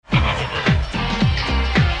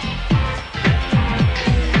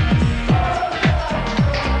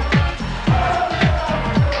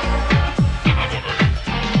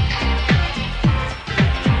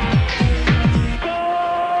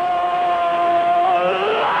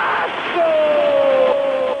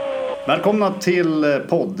Välkomna till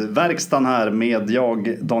poddverkstan här med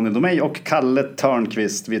jag, Daniel Domey och Kalle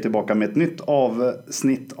Törnqvist. Vi är tillbaka med ett nytt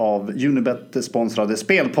avsnitt av Unibet sponsrade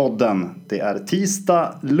Spelpodden. Det är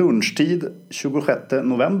tisdag lunchtid 26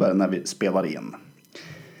 november när vi spelar in.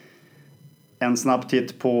 En snabb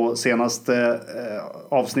titt på senaste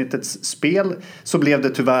avsnittets spel, så blev det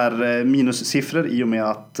tyvärr minussiffror i och med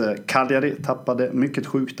att Cagliari tappade mycket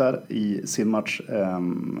sjukt där i sin match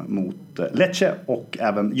mot Lecce, och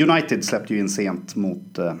även United släppte ju in sent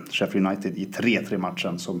mot Sheffield United i 3-3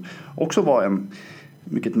 matchen, som också var en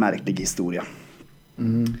mycket märklig historia.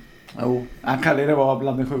 Cagliari var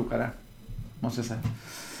bland det sjukare, måste jag säga.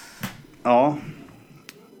 Ja.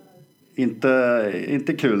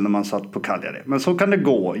 Inte kul när man satt på Cagliari. Men så kan det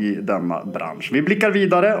gå i denna bransch. Vi blickar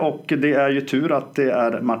vidare, och det är ju tur att det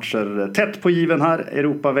är matcher tätt på given här.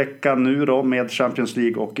 Europavecka nu då med Champions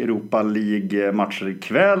League och Europa League matcher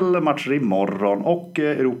ikväll, matcher imorgon och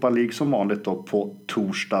Europa League som vanligt då på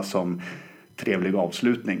torsdag som trevlig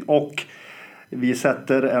avslutning. Och vi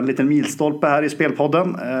sätter en liten milstolpe här i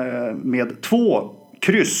Spelpodden med 2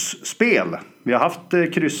 kryssspel. Vi har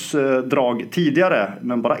haft kryssdrag tidigare,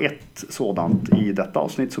 men bara ett sådant. I detta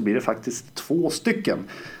avsnitt så blir det faktiskt 2 stycken.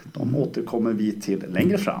 De återkommer vi till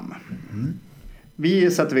längre fram.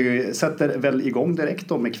 Vi sätter väl igång direkt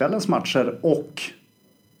då med kvällens matcher och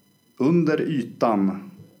under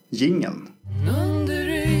ytan jingeln. Under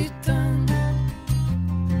ytan,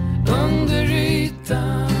 under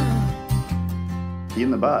ytan. Det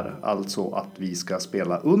innebär alltså att vi ska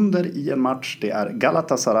spela under i en match. Det är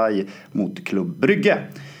Galatasaray mot Klubb Brygge.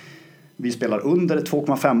 Vi spelar under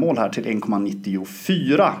 2,5 mål här till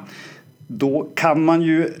 1,94. Då kan man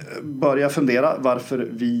ju börja fundera varför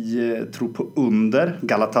vi tror på under.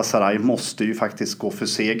 Galatasaray måste ju faktiskt gå för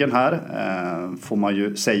segern här, får man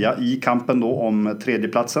ju säga, i kampen då om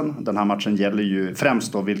tredjeplatsen. Den här matchen gäller ju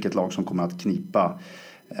främst då vilket lag som kommer att knipa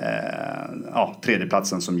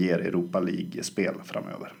tredjeplatsen som ger Europa League-spel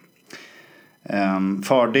framöver.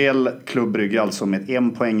 Fördel Klubb Brygge alltså med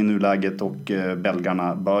 1 poäng i nuläget, och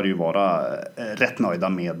belgarna bör ju vara rätt nöjda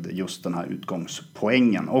med just den här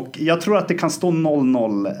utgångspoängen. Och jag tror att det kan stå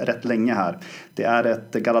 0-0 rätt länge här. Det är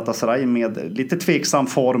ett Galatasaray med lite tveksam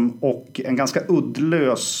form och en ganska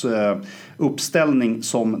uddlös uppställning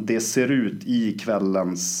som det ser ut i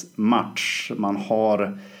kvällens match. Man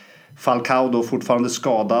har Falcao då fortfarande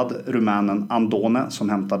skadad. Rumänen Andone som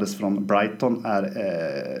hämtades från Brighton är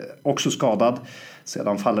också skadad.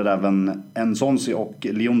 Sedan faller även Enzonzi och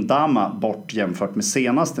Leon Dama bort jämfört med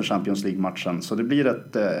senaste Champions League-matchen. Så det blir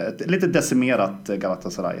ett lite decimerat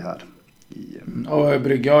Galatasaray här. Och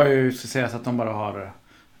Brygge har ju sägas att de bara har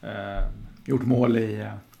gjort mål i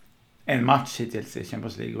en match hittills i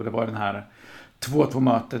Champions League. Och det var den här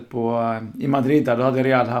 2-2-mötet i Madrid där. Då hade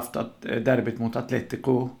Real haft derbyt mot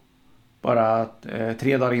Atletico bara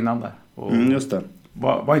 3 dagar innan där. Och just det.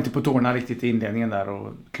 Var inte på tårna riktigt i inledningen där,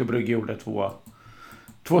 och Klubb Brygge gjorde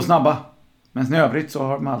 2 snabba. Men i övrigt så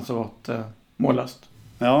har man alltså gått mållöst.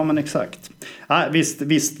 Ja, men exakt. Visst,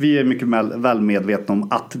 vi är mycket väl medvetna om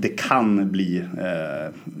att det kan bli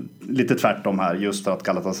lite tvärtom här, just för att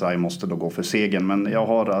Galatasaray måste då gå för segern. Men jag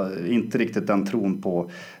har inte riktigt den tron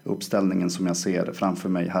på uppställningen som jag ser framför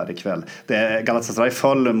mig här ikväll. Galatasaray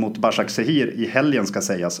föll mot Başakşehir i helgen, ska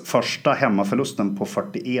sägas. Första hemmaförlusten på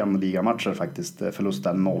 41 ligamatcher faktiskt. Förlust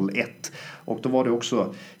där 0-1. Och då var det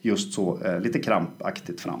också just så lite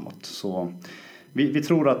krampaktigt framåt. Så vi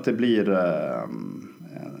tror att det blir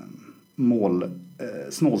mål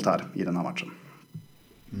snålt här i den här matchen.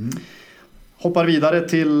 Hoppar vidare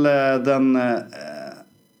till den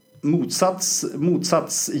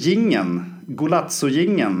motsats-gingen,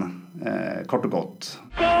 Golazzo-gingen, kort och gott.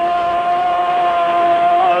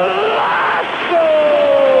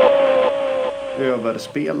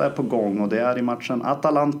 Överspel är på gång, och det är i matchen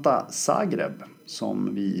Atalanta-Zagreb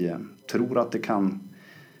som vi tror att det kan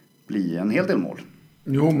bli en hel del mål.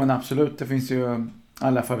 Jo, men absolut. Det finns ju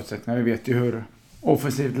alla förutsättningar. Vi vet ju hur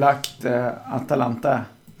offensivt lagt Atalanta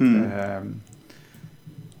är.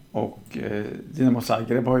 Och Dinamo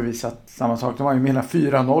Zagreb har ju visat samma sak. De var ju med hela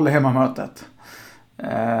 4-0 i hemmamötet.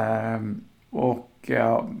 Och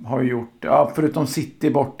har gjort, förutom City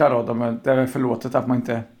borta då, det är förlåtet att man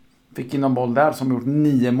inte fick in någon boll där, som gjort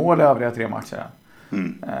 9 mål i övriga 3 matcher.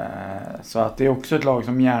 Så att det är också ett lag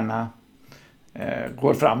som gärna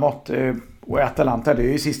går framåt. Och Atalanta, det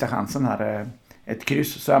är ju sista chansen här. Ett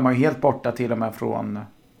kryss, så är man ju helt borta till och med från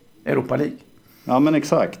Europa League. Ja, men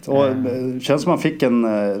exakt. Och det känns som man fick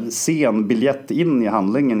en sen biljett in i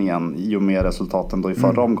handlingen igen i och med resultaten då i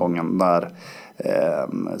förra omgången, där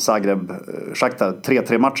Zagreb Shakhtar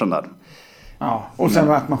 3-3 matchen där. Ja, och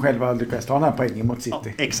sen att man själv har lyckats ta den här poängen mot City.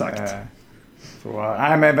 Ja, exakt. Så,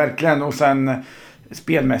 nej men verkligen. Och sen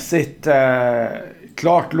spelmässigt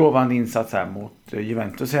klart lovande insats här mot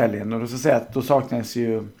Juventus i helgen. Och då ska jag säga att då saknas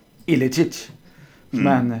ju Ilicic. Som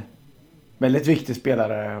en väldigt viktig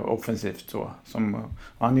spelare offensivt. Så,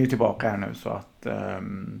 och han är ju tillbaka här nu. Så att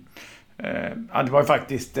det var ju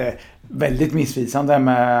faktiskt väldigt missvisande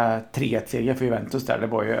med 3-1-seger för Juventus där. Det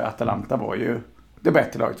var ju, Atalanta var ju det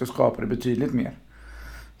bättre laget och skapade betydligt mer.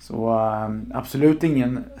 Så absolut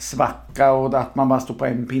ingen svacka, och att man bara står på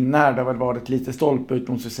en pinne här, det har väl varit lite stolpe ut,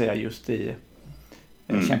 måste jag säga, just i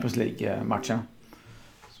Champions League-matchen.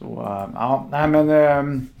 Så ja, nej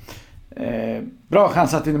men bra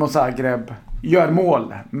chans att Dinamo Zagreb gör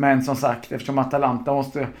mål, men som sagt, eftersom Atalanta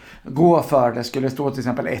måste gå för det, skulle det stå till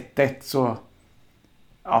exempel 1-1, så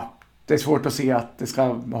ja, det är svårt att se att det ska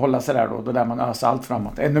hålla sig där då där man öser allt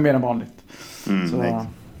framåt, ännu mer än vanligt. Så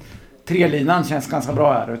trelinan känns ganska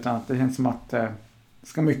bra här, utan att det känns som att det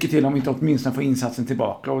ska mycket till om vi inte åtminstone får insatsen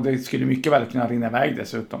tillbaka, och det skulle mycket väl kunna rinna iväg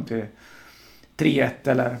dessutom till 3-1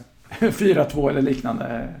 eller 4-2 eller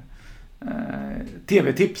liknande.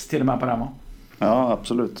 TV-tips till och med på det här. Ja,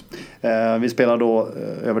 absolut. Vi spelar då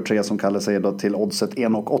över 3 som kallar sig då till oddset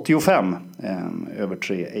 1,85. Över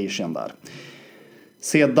 3 Asian där.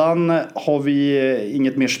 Sedan har vi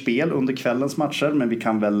inget mer spel under kvällens matcher, men vi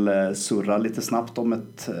kan väl surra lite snabbt om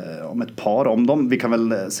ett par om dem. Vi kan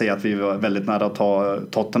väl säga att vi var väldigt nära att ta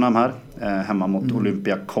Tottenham här, hemma mot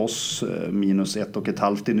Olympiakos, minus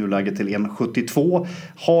 1,5 i nuläget till 1,72.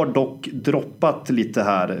 Har dock droppat lite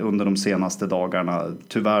här under de senaste dagarna,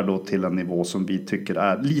 tyvärr då till en nivå som vi tycker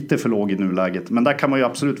är lite för låg i nuläget. Men där kan man ju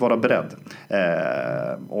absolut vara beredd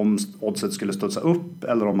om oddset skulle studsa upp,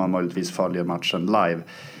 eller om man möjligtvis följer matchen live.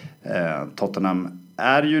 Tottenham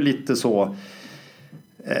är ju lite så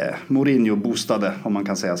Mourinho-boostade, om man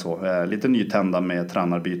kan säga så. Lite nytända med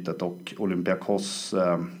tränarbytet, och Olympiakos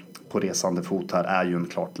på resande fot här är ju en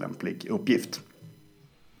klart lämplig uppgift.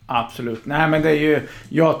 Absolut. Nej, men det är ju,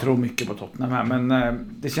 jag tror mycket på Tottenham här, men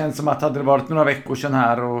det känns som att hade det varit några veckor sedan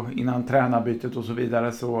här och innan tränarbytet och så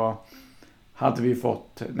vidare, så hade vi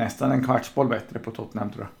fått nästan en kvartsboll bättre på Tottenham,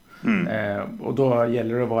 tror jag. Och då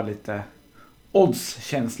gäller det att vara lite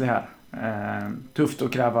oddskänslig här. Tufft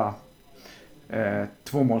att kräva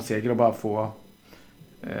 2-målsseger och bara få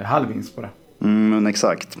halvvinst på det. Men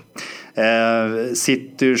exakt.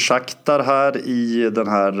 Sitter Shakhtar här i den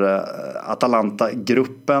här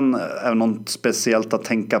Atalanta-gruppen? Är det något speciellt att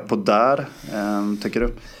tänka på där, tycker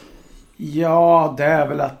du? Ja, det är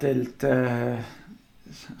väl att det är lite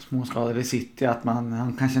småskador i City, att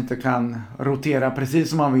han kanske inte kan rotera precis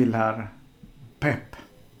som man vill här. Pep.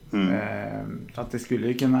 Så att det skulle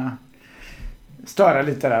ju kunna störa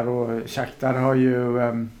lite där, och Shakhtar har ju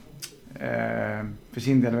för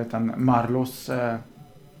sin del Marlos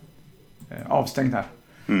avstängt här.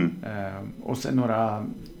 Och sen några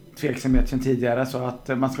tveksamheter sedan tidigare, så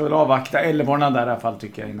att man ska väl avvakta 11 där i alla fall,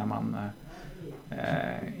 tycker jag, innan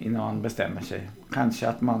man bestämmer sig. Kanske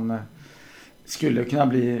att man skulle kunna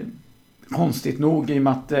bli, konstigt nog, i och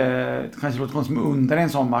med att det kanske låter konstigt med under en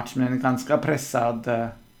sån match, men en ganska pressad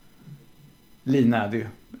lina är det ju,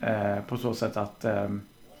 på så sätt att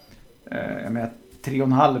jag menar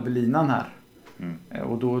 3,5 linan här,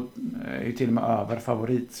 och då är ju till och med över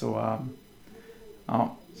favorit, så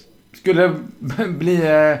ja, skulle bli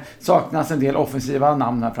saknas en del offensiva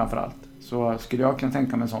namn här framförallt, så skulle jag kunna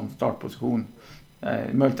tänka mig en sån startposition.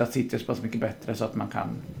 Möjligt att City är så pass mycket bättre så att man kan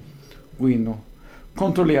gå in och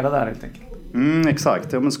kontrollera där helt enkelt.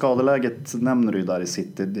 Exakt, ja, men skadeläget nämner du där i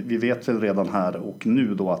City. Vi vet väl redan här och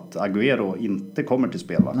nu då att Agüero inte kommer till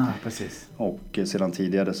spel, va? Nej, precis. Och sedan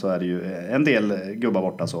tidigare så är det ju en del gubbar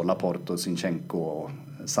borta, så Laporte och Zinchenko och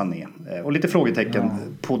Sané. Och lite frågetecken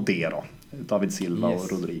på det då. David Silva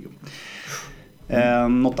och Rodrigo.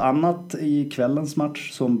 Något annat i kvällens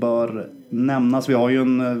match som bör nämnas? Vi har ju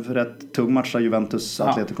en rätt tung match där, Juventus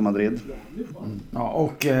Atletico Madrid. Ja,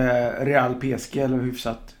 och Real PSG är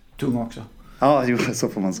hyfsat tung också. Ja, jo, så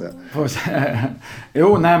får man säga.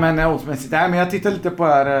 Jo, nej men åtsmässigt. Nej, men jag tittar lite på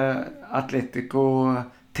här Atletico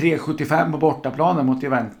 3,75 på bortaplanen mot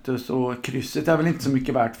Juventus, och krysset är väl inte så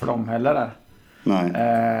mycket värt för dem heller där.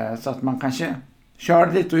 Nej. Så att man kanske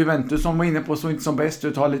kör lite, och Juventus som var inne på så inte som bäst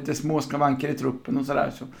ut, har lite små skavanker i truppen och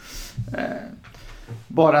sådär, så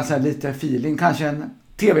bara så här lite feeling, kanske en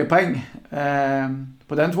TV-poäng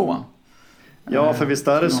på den 2:an. Ja, för visst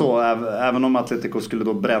är det så, även om Atletico skulle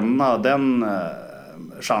då bränna den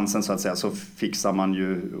chansen så att säga, så fixar man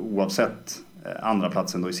ju oavsett andra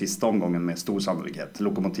platsen då i sista omgången med stor sannolikhet.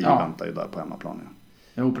 Lokomotiv väntar ju där på hemmaplan. Ja.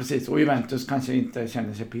 Jo, precis. Och Juventus kanske inte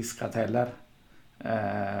känner sig piskat heller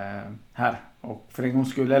här. för en gångs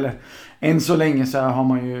skull, eller än så länge så har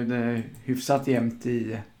man ju det hyfsat jämnt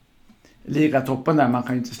i ligatoppen där. Man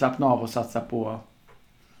kan ju inte slappna av och satsa på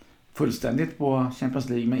fullständigt på Champions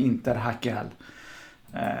League med Inter hack i häl.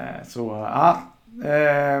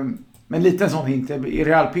 Men lite en sån hint i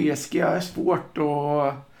Real PSG är svårt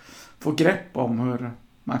att få grepp om hur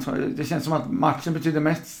matchen. Det känns som att matchen betyder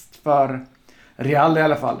mest för Real i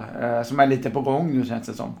alla fall, som är lite på gång nu känns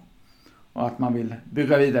det som. Och att man vill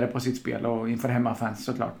bygga vidare på sitt spel och inför hemmafans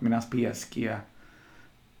såklart, medan PSG,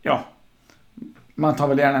 ja, man tar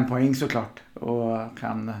väl gärna en poäng såklart och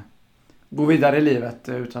kan gå vidare i livet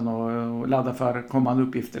utan att ladda för kommande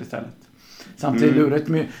uppgifter istället. Samtidigt lurigt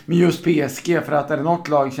med just PSG, för att är det något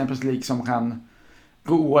lag i Champions League som kan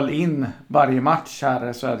gå all in varje match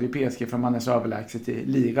här, så är det ju PSG, för man är så överlägset i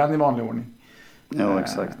ligan i vanlig ordning. Ja,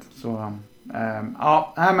 exakt.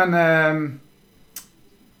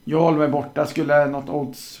 Jag håller mig borta. Skulle något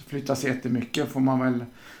odds flyttas jättemycket får man väl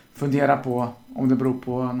fundera på om det beror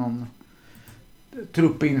på någon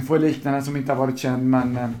truppinfo liknande som inte har varit känd,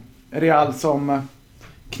 men Real som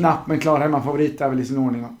knapp men klar hemmafavorit är väl i sin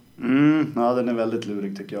ordning, va? Ja, den är väldigt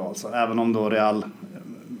lurig tycker jag. Alltså, även om då Real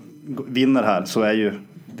vinner här så är ju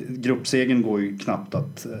gruppsegen går ju knappt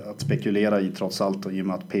att spekulera i trots allt, och i och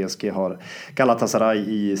med att PSG har Galatasaray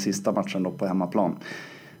i sista matchen då på hemmaplan.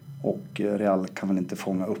 Och Real kan väl inte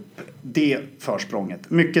fånga upp det försprånget.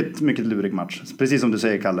 Mycket, mycket lurig match. Precis som du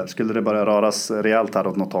säger, Kalle. Skulle det börja röras rejält här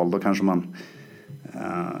åt något håll, då kanske man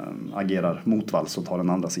agerar motvalls och tar den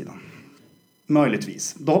andra sidan.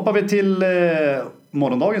 Möjligtvis. Då hoppar vi till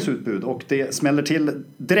morgondagens utbud, och det smäller till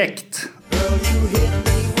direkt.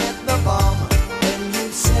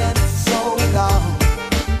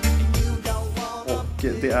 Och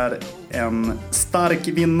det är en stark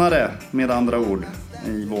vinnare med andra ord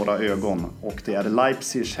i våra ögon, och det är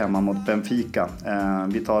Leipzig hemma mot Benfica.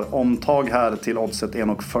 Vi tar omtag här till oddset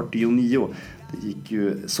 1,49. Det gick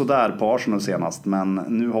ju sådär på Arsenal senast, men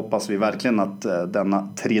nu hoppas vi verkligen att denna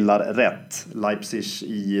trillar rätt. Leipzig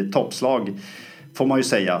i toppslag får man ju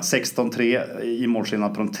säga. 16-3 i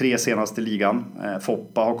målskillnad på de 3 senaste ligan.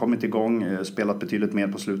 Foppa har kommit igång, spelat betydligt mer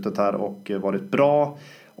på slutet här och varit bra.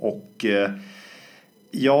 Och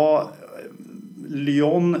ja,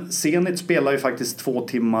 Lyon Zenit spelar ju faktiskt 2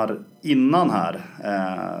 timmar innan här.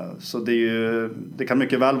 Så det kan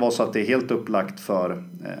mycket väl vara så att det är helt upplagt för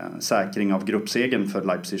säkring av gruppsegen för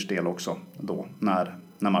Leipzigs del också då, när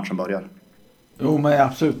matchen börjar. Jo, men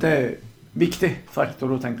absolut, det är viktig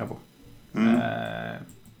faktor att tänka på.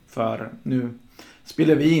 För nu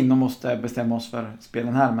spelar vi in och måste bestämma oss för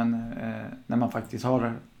spelen här, men när man faktiskt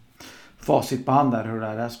har facit på hand där hur det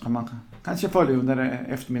är, så kan man kanske följa under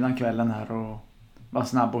eftermiddagen, kvällen här och vara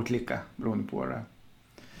snabb och klicka beroende på det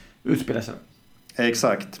utspelar sig.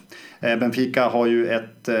 Exakt. Benfica har ju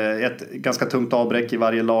ett ganska tungt avbräck i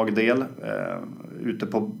varje lagdel ute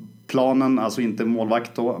på planen, alltså inte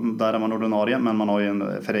målvakt då, där är man ordinarie, men man har ju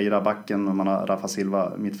en Ferreira backen och man har Rafa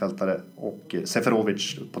Silva mittfältare och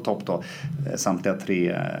Seferovic på topp då. Samtliga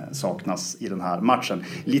 3 saknas i den här matchen.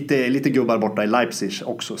 Lite gubbar borta i Leipzig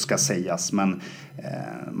också ska sägas, men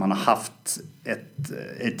man har haft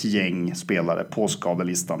ett gäng spelare på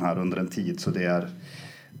skadelistan här under en tid, så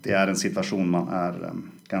det är en situation man är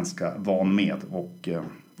ganska van med, och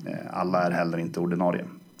alla är heller inte ordinarie,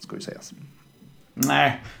 ska ju sägas.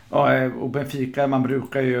 Nej, och Benfica, man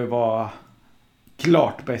brukar ju vara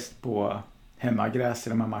klart bäst på hemmagräs i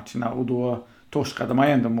de här matcherna, och då torskade man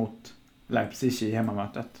ändå mot Leipzig i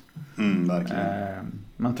hemmamötet. Verkligen.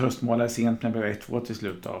 Man tröstmålade sent när det blev 1-2 till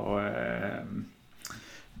slut då, och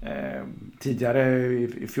tidigare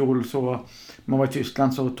i fjol så man var i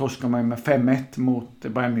Tyskland så torskade man med 5-1 mot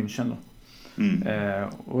Bayern München då.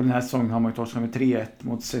 Och den här säsongen har man ju torskat med 3-1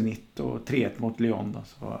 mot Zenit och 3-1 mot Lyon då,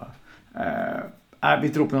 så vi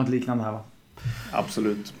tror på något liknande här, va?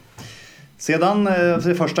 Absolut. Sedan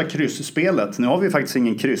det första kryssspelet. Nu har vi faktiskt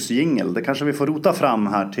ingen kryssjingel. Det kanske vi får rota fram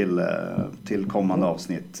här till kommande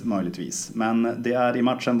avsnitt möjligtvis. Men det är i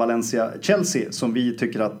matchen Valencia-Chelsea som vi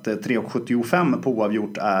tycker att 3,75 på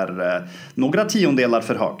oavgjort är några tiondelar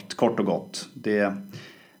för högt, kort och gott. Det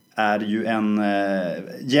är ju en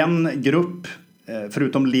jämn grupp.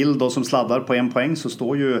 Förutom Lille då som sladdar på 1 poäng, så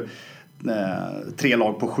står ju 3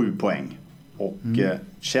 lag på 7 poäng. Och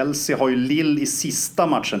Chelsea har ju Lille i sista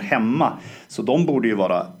matchen hemma, så de borde ju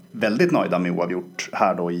vara väldigt nöjda med oavgjort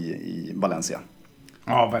här då i Valencia.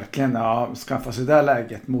 Ja, verkligen. Ja, skaffa sig det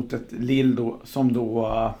läget mot ett Lille då, som då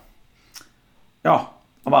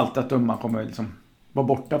av allt att döma kommer liksom vara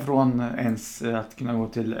borta från ens att kunna gå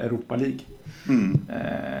till Europa League.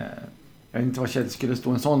 Jag vet inte vad Chelsea skulle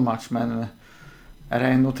stå en sån match, men är det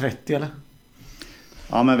 1,30 eller?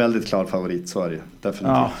 Ja, men väldigt klar favorit, så är det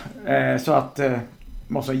definitivt. Ja, så att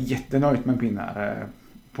måste vara jättenöjd med en pinne här,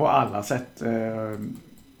 på alla sätt.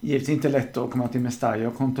 Givetvis inte lätt att komma till Mestalla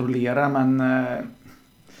och kontrollera, men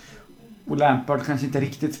och Lampard kanske inte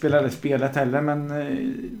riktigt spelade spelet heller, men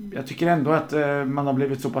jag tycker ändå att man har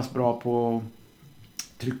blivit så pass bra på att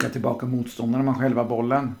trycka tillbaka motståndaren man själva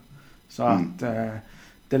bollen. Så att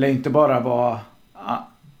det lär inte bara vara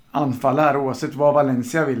anfall här, oavsett vad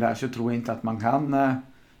Valencia vill här, så tror jag inte att man kan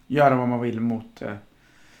göra vad man vill mot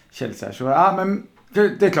Chelsea. Så men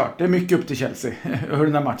det är klart, det är mycket upp till Chelsea hur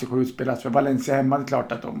den här matchen kommer utspelas. För Valencia hemma, det är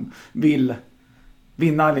klart att de vill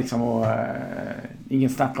vinna liksom, och ingen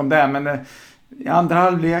snack om det. Men i andra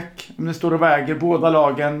halvlek, om det står och väger, båda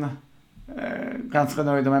lagen ganska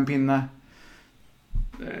nöjda med en pinne.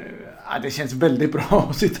 Det känns väldigt bra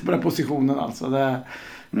att sitta på den positionen alltså.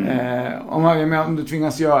 Om du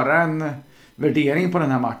tvingas göra en värdering på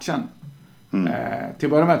den här matchen, till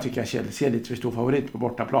början med tycker jag Chelsea är lite för stor favorit på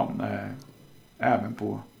bortaplan, även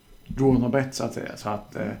på drawn och bet så att säga. Så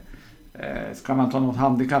att ska man ta något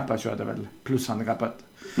handikapp så är det väl plushandikappet.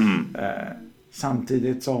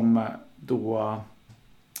 Samtidigt som då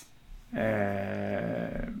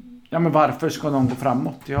men varför ska någon gå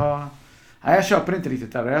framåt? Jag köper inte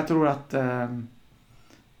riktigt där. Jag tror att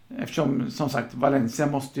eftersom som sagt Valencia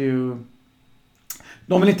måste ju,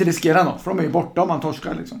 de vill inte riskera något, för de är ju borta om man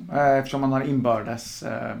torskar liksom. Eftersom man har inbördes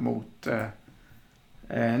mot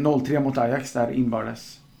 0-3 mot Ajax där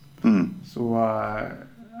inbördes. Så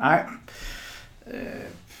nej,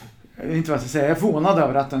 jag vet inte vad jag ska säga. Jag är förvånad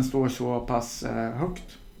över att den står så pass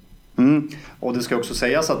högt. Och det ska också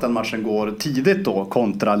sägas att den matchen går tidigt då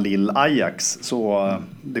kontra Lille Ajax, så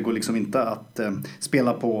det går liksom inte att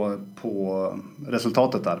spela på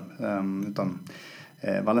resultatet där, utan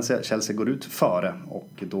Valencia-Chelsea går ut före, och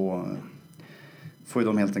då får ju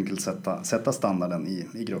de helt enkelt sätta standarden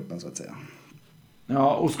i gruppen så att säga.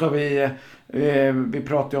 Ja, och ska vi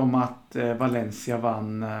pratar ju om att Valencia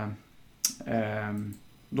vann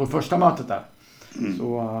då första mötet där.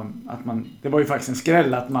 Så att det var ju faktiskt en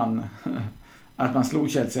skräll att man slog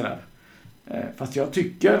Chelsea där. Fast jag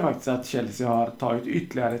tycker faktiskt att Chelsea har tagit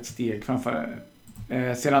ytterligare ett steg framför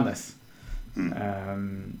sedan dess.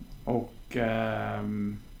 Och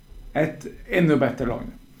ett ännu bättre lag.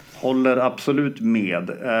 Håller absolut med.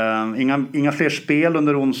 Inga fler spel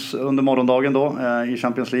under morgondagen då i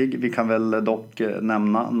Champions League. Vi kan väl dock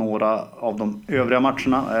nämna några av de övriga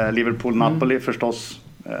matcherna. Liverpool-Napoli förstås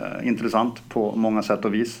intressant på många sätt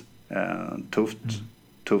och vis.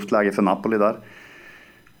 Tufft läge för Napoli där.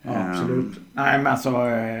 Ja, absolut. Nej, men alltså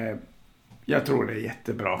jag tror det är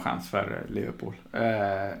jättebra chans för Liverpool.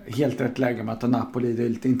 Helt rätt läge med att ta Napoli. Det är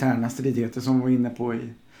lite interna stridigheter som vi var inne på i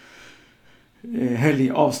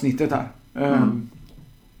helgavsnittet här.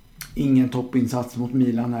 Ingen toppinsats mot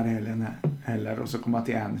Milan här heller. Och så komma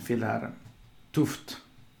till Anfield här. Tufft.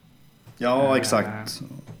 Ja, exakt.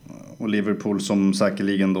 Och Liverpool som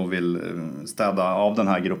säkerligen då vill städa av den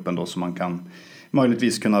här gruppen då, så man kan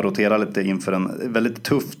möjligtvis kunna rotera lite inför en väldigt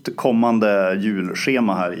tufft kommande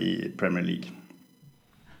julschema här i Premier League.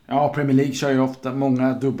 Ja, Premier League kör ju ofta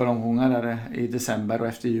många dubbelomgångar där i december och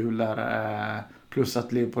efter jul där, plus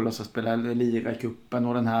att Liverpool ska spela Liga-cupen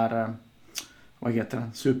och den här, vad heter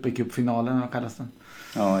den? Supercupfinalen, vad kallas den?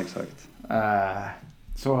 Ja, exakt.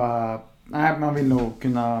 Nej, man vill nog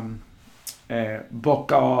kunna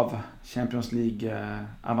bocka av Champions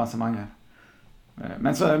League-avancemanget.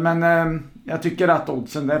 Men jag tycker att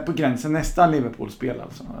oddsen är på gränsen nästan Liverpool-spel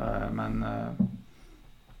alltså. Men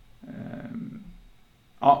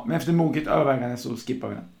efter moget övervägande så skippar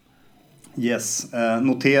vi den. Yes.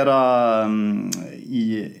 Notera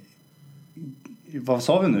vad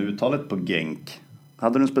sa vi nu? Uttalet på Genk.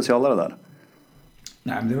 Hade du en specialare där?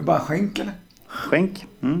 Nej, men det var bara skänk eller? Skänk?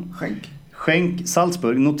 Skänk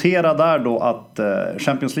Salzburg. Notera där då att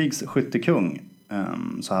Champions Leagues skyttekung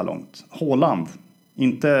så här långt. Haaland.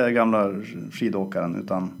 Inte gamla skidåkaren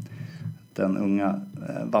utan den unga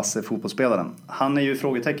vasse fotbollsspelaren. Han är ju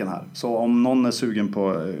frågetecken här. Så om någon är sugen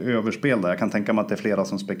på överspel där, jag kan tänka mig att det är flera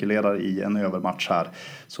som spekulerar i en övermatch här,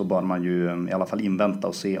 så bör man ju i alla fall invänta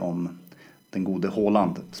och se om den gode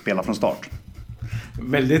Haaland spelar från start.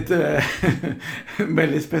 Väldigt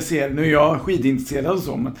väldigt speciell. Nu är jag skidintresserad och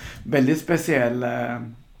så, men väldigt speciell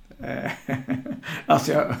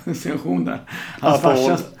association där.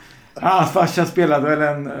 Hans farsa spelade väl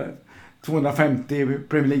en 250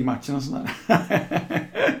 Premier League-matchen och sådär.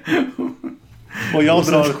 Och jag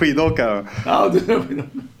drar skidåkare. Ja, du drar skidåkare.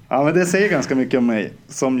 Ja, men det säger ganska mycket om mig,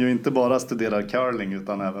 som ju inte bara studerar curling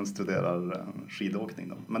utan även studerar skidåkning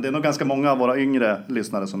då. Men det är nog ganska många av våra yngre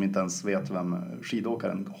lyssnare som inte ens vet vem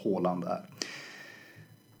skidåkaren Haaland är.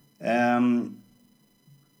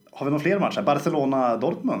 Har vi några fler matcher?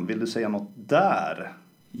 Barcelona-Dortmund, vill du säga något där?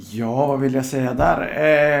 Ja, vad vill jag säga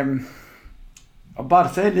där?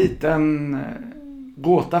 Barca är lite en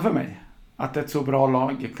gåta för mig. Att ett så bra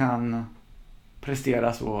lag kan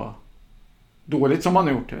prestera så dåligt som man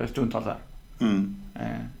har gjort stundtals här.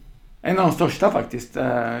 En av de största faktiskt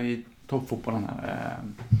i toppfotbollen här.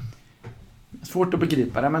 Svårt att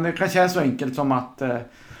begripa det, men det kanske är så enkelt som att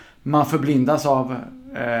man förblindas av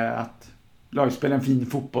att lag spelar en fin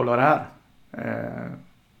fotboll och det här.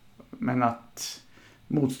 Men att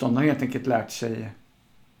motståndaren helt enkelt lärt sig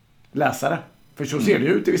läsa det. För så ser det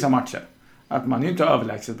ut i vissa matcher. Att man är ju inte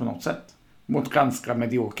överlägset på något sätt. Mot ganska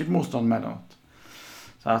mediokert motstånd med något.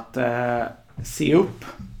 Så att se upp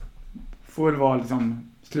får väl vara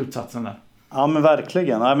liksom slutsatsen där. Ja, men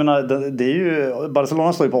verkligen. Jag menar, det är ju,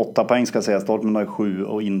 Barcelona står ju på 8 poäng ska sägas. Dortmund har 7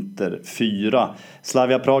 och Inter 4.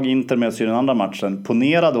 Slavia Prag-Inter möts i den andra matchen.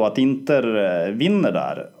 Ponera då att Inter vinner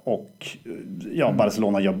där och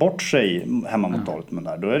Barcelona gör bort sig hemma mot Dortmund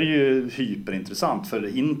där. Då är det ju hyperintressant,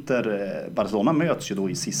 för Barcelona möts ju då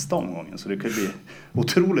i sista omgången. Så det kan bli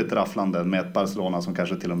otroligt rafflande med ett Barcelona som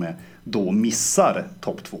kanske till och med då missar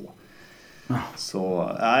topp 2.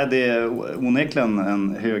 Så det är onekligen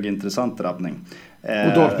en högintressant drabbning.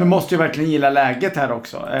 Och Dortmund måste ju verkligen gilla läget här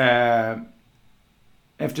också.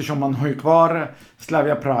 Eftersom man har ju kvar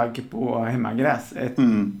Slavia Prag på hemmagräs. Ett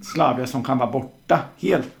Slavia som kan vara borta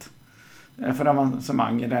helt för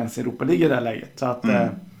avancemang i ens Europa League i det här läget. Så att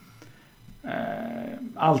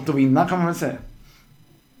allt att vinna kan man väl säga.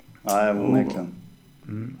 Nej, onekligen.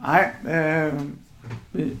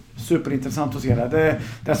 Superintressant att se det.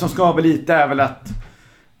 Det som skaver lite är väl att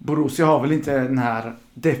Borussia har väl inte den här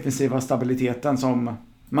defensiva stabiliteten som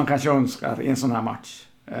man kanske önskar i en sån här match.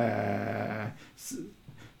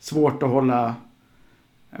 Svårt att hålla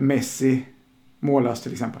Messi mållös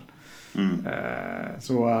till exempel.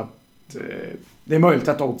 Så att det är möjligt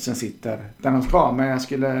att oddsen sitter där de ska, men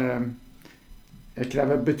jag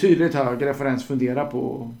kräver betydligt högre för att ens fundera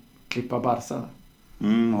på att klippa Barca.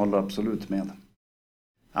 Håller absolut med.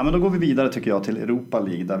 Ja, men då går vi vidare tycker jag till Europa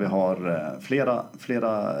League där vi har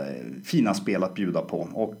flera fina spel att bjuda på.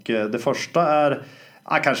 Och det första är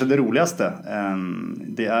kanske det roligaste.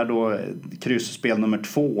 Det är då kryssspel nummer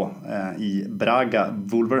 2 i Braga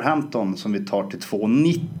Wolverhampton som vi tar till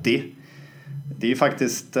 2,90. Det är ju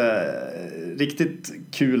faktiskt riktigt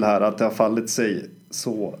kul här att det har fallit sig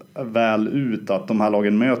så väl ut att de här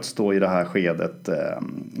lagen möts då i det här skedet,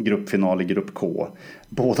 gruppfinal i grupp K.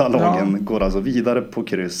 Båda lagen går alltså vidare på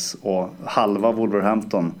kryss och halva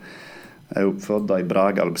Wolverhampton är uppfödda i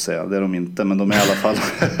Braga, det är de inte, men de är i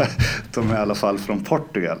alla fall från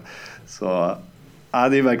Portugal. Så det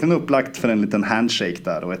är verkligen upplagt för en liten handshake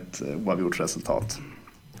där och ett oavgjort resultat.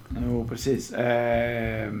 Jo, precis.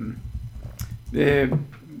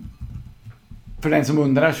 För den som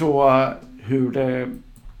undrar så hur det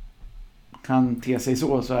kan te sig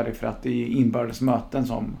så är det för att det är inbördes möten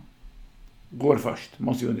som går först,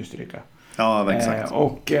 måste jag understryka. Ja, exakt.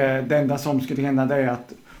 Och det enda som skulle hända det är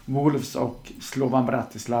att Wolves och Slovan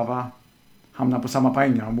Bratislava hamnar på samma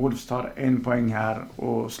poäng. Om Wolves tar 1 poäng här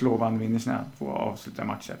och Slovan vinner sina 2 avslutade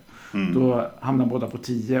matcher. Då hamnar båda på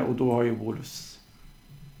 10 och då har ju Wolves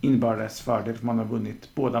inbördes fördel för man har vunnit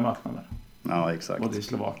båda mötena där. Ja, exakt. Både i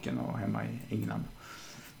Slovakien och hemma i England.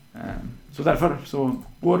 Så därför så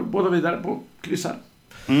går båda vidare på kryssar.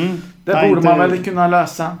 Det borde man väl kunna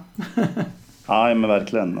lösa. Ja, men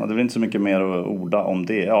verkligen. Och det blir inte så mycket mer att orda om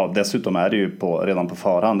det. Ja, dessutom är det ju redan på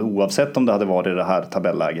förhand. Oavsett om det hade varit det här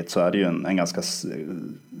tabelläget så är det ju en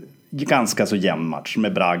ganska så jämn match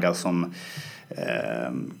med Braga som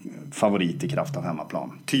favorit i kraft av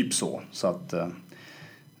hemmaplan. Typ så. Så att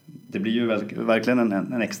det blir ju verkligen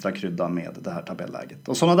en extra krydda med det här tabelläget.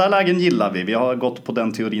 Och sådana där lägen gillar vi. Vi har gått på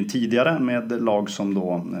den teorin tidigare med lag som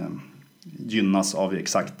då gynnas av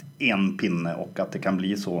exakt 1 pinne och att det kan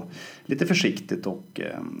bli så lite försiktigt och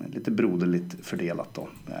lite broderligt fördelat då.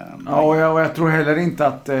 Och jag tror heller inte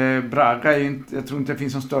att Braga jag tror inte det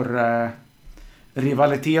finns någon större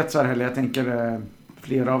rivalitet så här heller. Jag tänker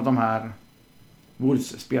flera av de här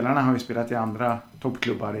Wolves-spelarna har ju spelat i andra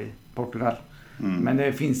toppklubbar i Portugal. Men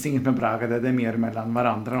det finns inget med Braga, det är mer mellan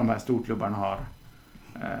varandra de här storklubbarna har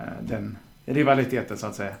den rivaliteten så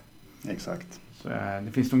att säga. Exakt. Så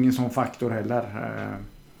det finns nog ingen sån faktor heller.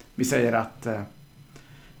 Vi säger att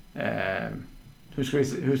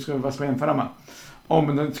vad ska vi jämföra med?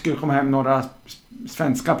 Om det skulle komma hem några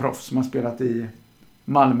svenska proffs som har spelat i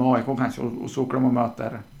Malmö och AIK kanske och så åker de och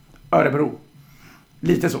möter Örebro.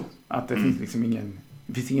 Lite så. Att det finns liksom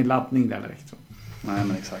ingen laddning där direkt. Så. Nej,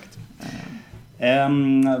 men exakt.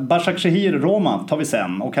 Başakşehir Roma tar vi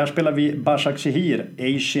sen. Och här spelar vi Başakşehir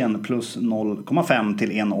Asian plus 0,5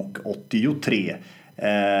 till 1,83.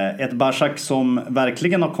 Ett Başak som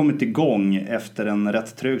verkligen har kommit igång efter en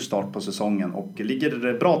rätt trög start på säsongen och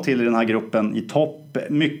ligger bra till i den här gruppen i topp.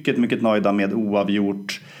 Mycket, mycket nöjda med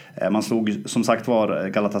oavgjort. Man slog som sagt var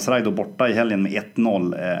Galatasaray då borta i helgen med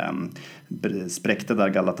 1-0. Spräckte där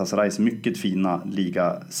Galatasarays mycket fina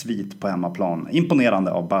ligasvit på hemmaplan.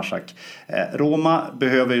 Imponerande av Başak. Roma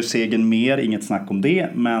behöver ju segern mer, inget snack om det.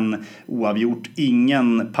 Men oavgjort,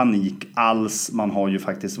 ingen panik alls. Man har ju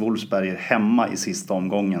faktiskt Wolfsberger hemma i sista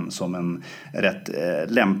omgången som en rätt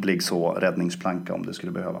lämplig så räddningsplanka om det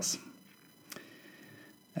skulle behövas.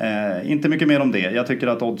 Inte mycket mer om det. Jag tycker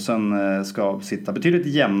att oddsen ska sitta betydligt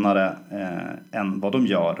jämnare än vad de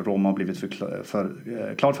gör. Roma har blivit för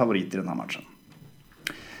klar favorit i den här matchen.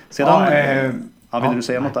 Sedan, vill du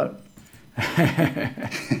säga något där?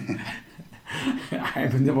 Nej,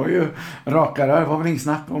 men det var ju rakare. Det var väl inget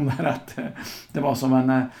snack om det att det var som en...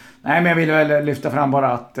 Nej, men jag ville väl lyfta fram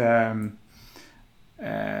bara att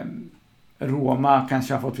Roma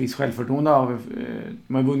kanske har fått viss självförtroende av...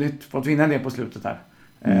 De har fått vinna det på slutet här.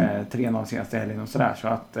 3-0 senaste helgen och sådär. Så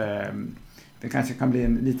att det kanske kan bli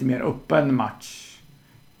en lite mer öppen match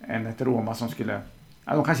än ett Roma som skulle...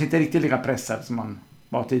 Ja, de kanske inte är riktigt lika pressade som man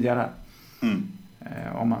var tidigare.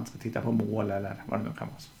 Om man ska titta på mål eller vad det nu kan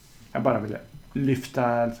vara. Jag bara ville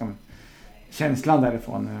lyfta liksom, känslan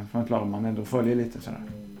därifrån från ett lag man ändå följer lite sådär.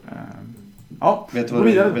 Ja, vet du vad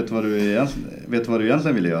du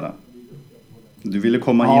egentligen ville göra? Du ville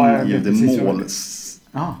komma in i det mål...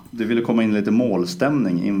 Du ville komma in lite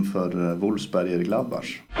målstämning inför Wolfsberger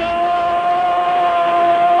Gladbach.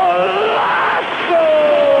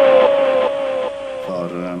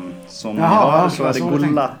 För som ni hör så är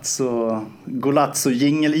det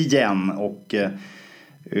Golazzo-jingel igen och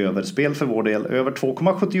överspel för vår del. Över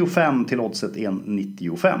 2,75 till oddset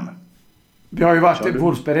 1,95. Vi har ju varit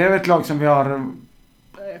Wolfsberger ett lag som vi har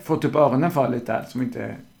fått upp ögonen för lite där, som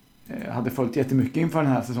inte hade följt jättemycket inför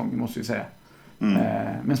den här säsongen måste vi säga.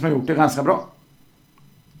 Men som har gjort det ganska bra.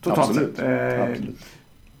 Totalt absolut. Absolut.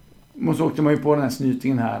 Så åkte man ju på den här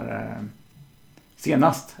snytingen här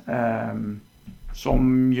senast.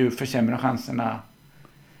 Som ju försämrar chanserna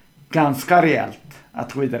ganska rejält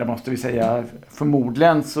att gå vidare måste vi säga.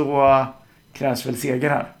 Förmodligen så krävs väl seger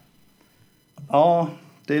här. Ja,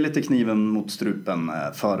 det är lite kniven mot strupen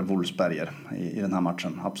för Wolfsberger i den här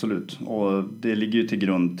matchen. Absolut. Och det ligger ju till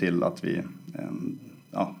grund till att vi...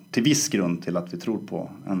 till viss grund till att vi tror på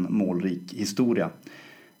en målrik historia.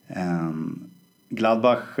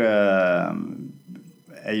 Gladbach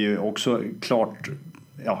är ju också klart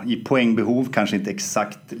i poängbehov, kanske inte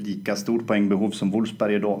exakt lika stort poängbehov som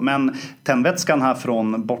Wolfsberger då. Men tändvätskan här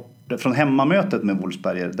från hemmamötet med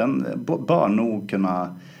Wolfsberger, den bör nog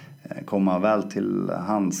kunna komma väl till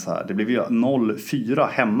hands här. Det blev ju 0-4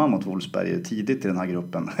 hemma mot Wolfsberger tidigt i den här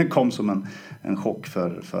gruppen. Det kom som en chock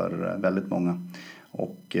för väldigt många.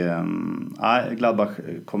 Och Gladbach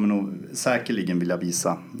kommer nog säkerligen vilja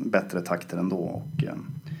visa bättre takter ändå. Och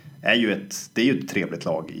det är ju ett trevligt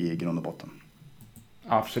lag i grund och botten.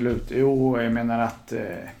 Absolut. Jo, jag menar att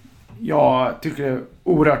jag tycker det är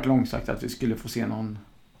oerhört långsökt att vi skulle få se någon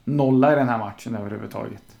nolla i den här matchen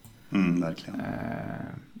överhuvudtaget. Verkligen.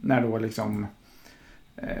 När då liksom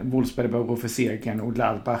Wolfsberg bör gå för segern och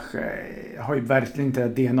Gladbach har ju verkligen inte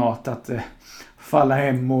DNAt att falla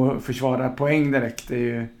hem och försvara poäng direkt. Det är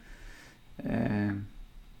ju,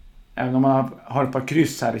 även om man har ett par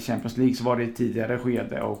kryss här i Champions League så var det i tidigare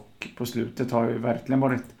skede och på slutet har ju verkligen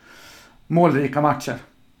varit målrika matcher.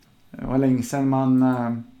 Det var länge sedan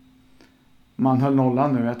man höll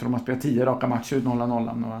nollan nu. Jag tror man spelar 10 raka matcher ut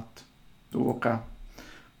nollan och att då åka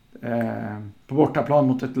på bortaplan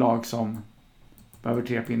mot ett lag som behöver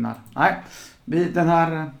 3 pinnar. Nej, den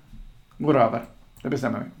här går över. Det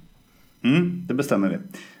bestämmer vi. Det bestämmer vi.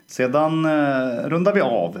 Sedan rundar vi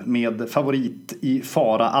av med favorit i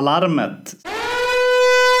fara-alarmet.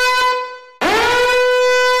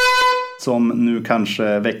 Som nu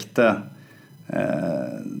kanske väckte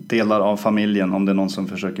delar av familjen om det är någon som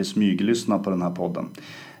försöker smyglyssna på den här podden.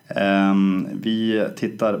 Vi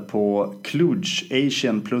tittar på Cluj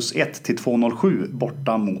Asian plus 1 till 2,07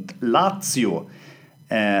 borta mot Lazio.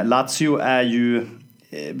 Lazio är ju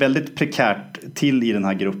väldigt prekärt till i den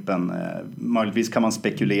här gruppen. Möjligtvis kan man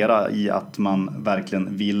spekulera i att man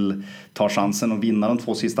verkligen vill ta chansen och vinna de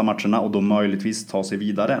 2 sista matcherna och då möjligtvis ta sig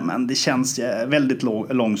vidare. Men det känns väldigt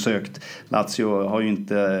långsökt. Lazio har ju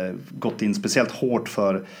inte gått in speciellt hårt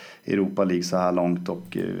för Europa League så här långt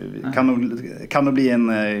och kan nog bli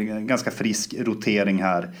en ganska frisk rotering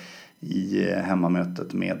här i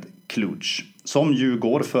hemmamötet med Cluj. som ju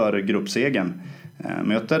går för gruppsegern.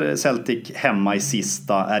 Möter Celtic hemma i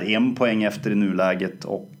sista, är 1 poäng efter i nuläget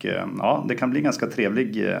och ja, det kan bli en ganska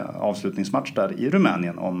trevlig avslutningsmatch där i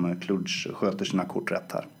Rumänien om Cluj sköter sina kort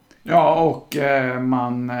rätt här. Ja, och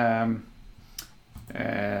man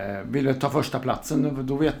vill ta första platsen,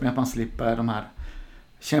 då vet man att man slipper de här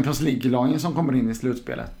Champions League-lagen som kommer in i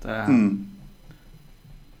slutspelet.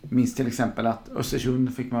 Minns till exempel att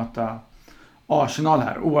Östersund fick möta Arsenal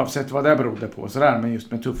här, oavsett vad det berodde på sådär, men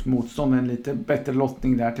just med tufft motstånd, en lite bättre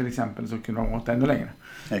lottning där till exempel, så kunde de gått ännu längre.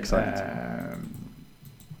 Exakt.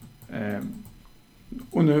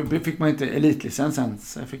 Och nu fick man inte elitlicens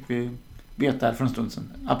ens, fick vi veta här för en stund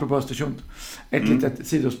sedan, apropå Östersund. Ett litet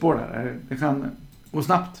sidospår där, det kan gå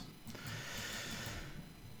snabbt.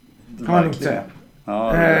 Kan man lugnt säga.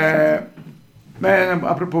 Ja, men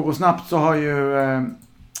apropå gå snabbt så har ju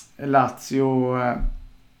Lazio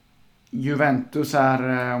Juventus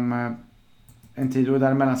här om en tid och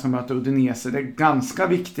däremellan som möter Udinese. Det är ganska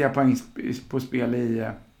viktiga poäng på spel i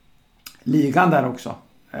ligan där också.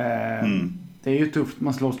 Det är ju tufft,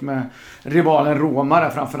 man slåss med rivalen Roma där,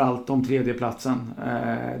 framförallt om tredjeplatsen.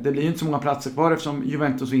 Det blir ju inte så många platser kvar eftersom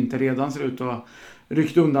Juventus och Inter redan ser ut att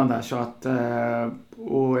ryckt undan där, så att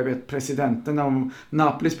och jag vet presidenten av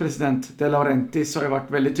Napolis, president De Laurentiis, har ju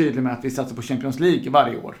varit väldigt tydlig med att vi satsar på Champions League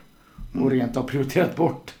varje år och rent har prioriterat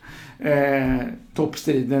bort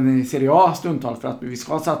toppstriden i Serie A stundtals för att vi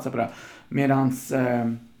ska satsa på det, medans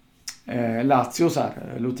Lazio så här,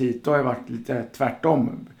 Lotito har ju varit lite tvärtom,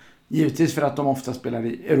 givetvis för att de ofta spelar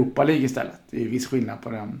i Europa League istället. Det är viss skillnad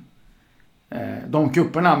på de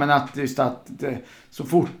kupperna, men att just att så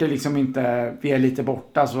fort det liksom inte vi är lite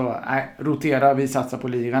borta så roterar vi, satsar på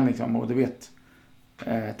ligan liksom, och det vet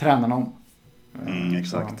tränarna om.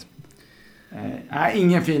 Exakt.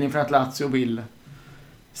 Ingen feeling för att Lazio vill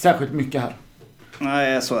särskilt mycket här.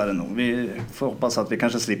 Nej, så är det nog. Vi får hoppas att vi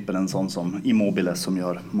kanske slipper en sån som Immobile som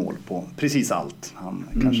gör mål på precis allt. Han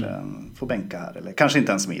kanske får bänka här, eller kanske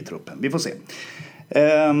inte ens med i truppen. Vi får se.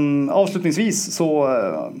 Avslutningsvis så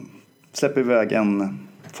släpper vi iväg en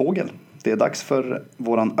fågel. Det är dags för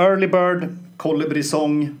våran Early Bird,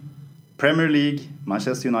 Kolibrisång, Premier League,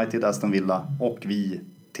 Manchester United, Aston Villa, och vi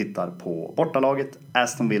tittar på bortalaget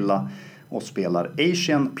Aston Villa och spelar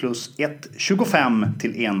Asian plus 1,25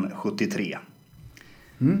 till 1,73.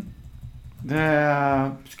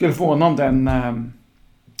 Det skulle få honom den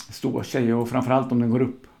står sig, och framförallt om den går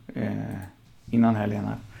upp innan helgen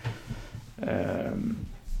här.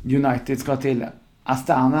 United ska till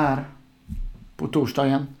Astana här på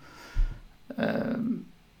torsdagen.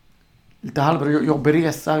 Lite halvjobbig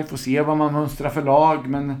resa, vi får se vad man mönstrar för lag,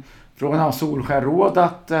 men frågan har Solskär råd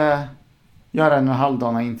att göra en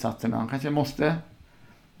halvdana insatser, men han kanske måste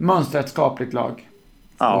mönstra ett skapligt lag.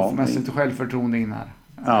 Ja, och med sitt självförtroende in här.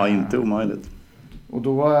 Ja, inte omöjligt. Och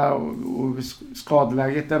då och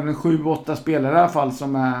skadeläget är väl 7-8 spelare i alla fall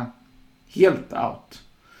som är helt out.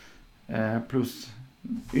 Plus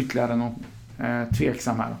ytterligare någon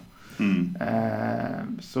tveksam här.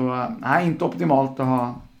 Så nej, inte optimalt att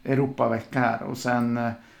ha Europavecka här. Och sen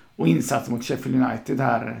och insats mot Sheffield United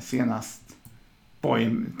här senast var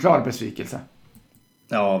en klar besvikelse.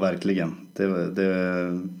 Ja, verkligen. Det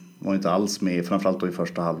var inte alls med, framförallt då i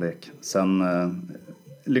första halvlek. Sen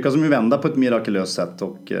lyckas de ju vända på ett mirakulöst sätt,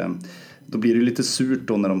 och då blir det lite surt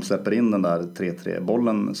då när de släpper in den där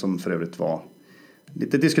 3-3-bollen som för övrigt var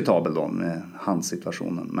lite diskutabel då med hans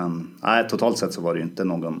situationen. Men nej, totalt sett så var det ju inte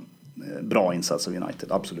någon bra insats av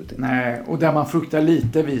United, absolut inte. Nej, och där man fruktar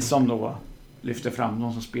lite, vi som då lyfter fram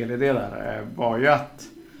någon som spelar det där, var ju att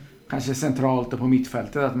kanske centralt och på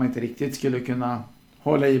mittfältet att man inte riktigt skulle kunna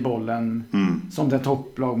hålla i bollen som det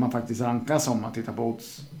topplag man faktiskt rankas om, man tittar på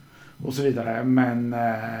odds och så vidare. Men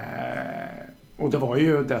och det var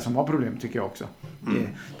ju det som var problem, tycker jag också.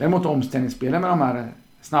 Däremot omställningsspelen med de här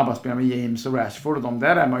snabba spelarna med James och Rashford och de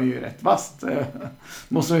där är man ju rätt vast,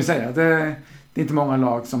 måste man ju säga. Det är inte många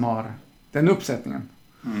lag som har den uppsättningen.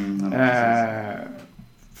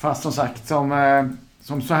 Fast som sagt,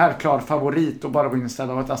 som så här klar favorit och bara gå in och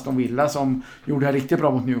ställa av ett Aston Villa som gjorde det riktigt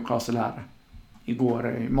bra mot Newcastle här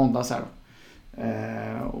igår i måndags här.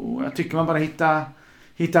 Och jag tycker man bara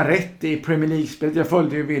hitta rätt i Premier League-spelet. Jag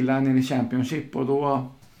följde ju Villa ner i Championship, och då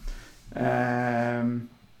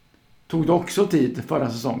tog det också tid förra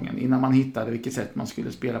säsongen innan man hittade vilket sätt man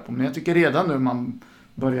skulle spela på. Men jag tycker redan nu man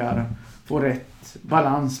börjar få rätt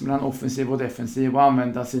balans mellan offensiv och defensiv och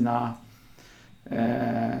använda sina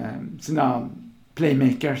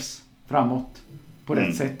playmakers framåt på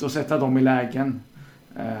rätt sätt och sätta dem i lägen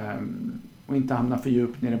och inte hamna för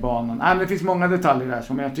djupt ner i banan. Det finns många detaljer där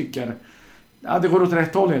som jag tycker Ja, det går åt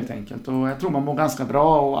rätt håll helt enkelt. Och jag tror man mår ganska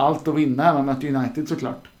bra och allt att vinna även med United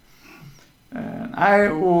såklart. Nej,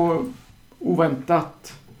 och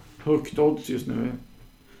oväntat högt odds just nu.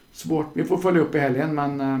 Svårt. Vi får följa upp i helgen,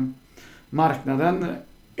 men marknaden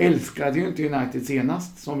älskade ju inte United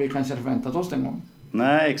senast som vi kanske förväntat oss den gången.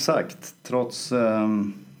 Nej, exakt. Trots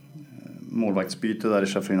målvaktsbyte där i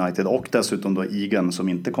Sheffield United och dessutom då Egan som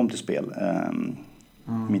inte kom till spel.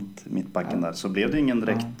 Mittbacken där, så blev det ingen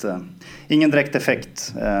direkt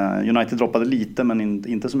effekt. United droppade lite, men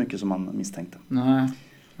inte så mycket som man misstänkte. Nej,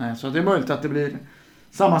 så det är möjligt att det blir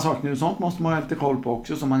samma sak nu. Sånt måste man ha lite koll på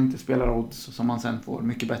också, så man inte spelar odds som man sen får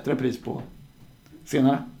mycket bättre pris på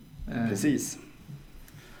senare. Precis.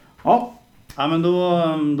 Ja, men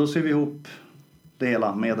då ser vi ihop det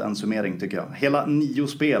hela med en summering tycker jag. Hela 9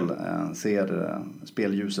 spel ser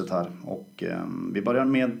spelljuset här. Och vi börjar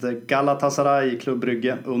med Galatasaray Club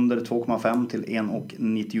Brygge under 2,5 till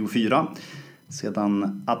 1,94.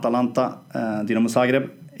 Sedan Atalanta Dinamo Zagreb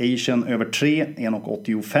Asian över 3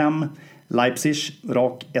 1,85. Leipzig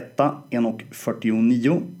rak 1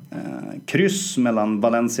 1,49. Kryss mellan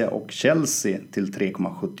Valencia och Chelsea till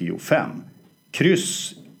 3,75.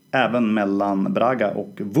 Kryss även mellan Braga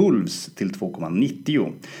och Wolves till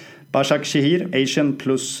 2,90. Başakşehir Asian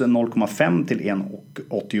plus 0,5 till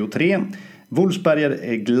 1,83.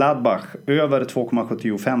 Wolfsberger Gladbach över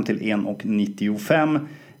 2,75 till 1,95.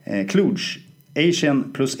 Cluj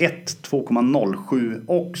Asian plus 1 2,07.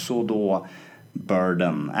 Och så då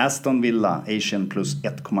Burden Aston Villa Asian plus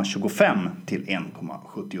 1,25 till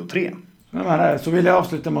 1,73. Så vill jag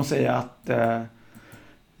avsluta med att säga att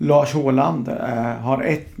Lars Håland har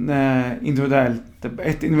ett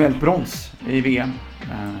individuellt brons i VM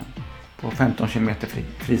på 15 km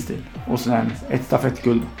fristil och sen ett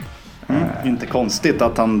stafettguld. Inte konstigt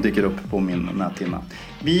att han dyker upp på min näthinna.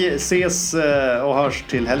 Vi ses och hörs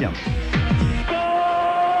till helgen.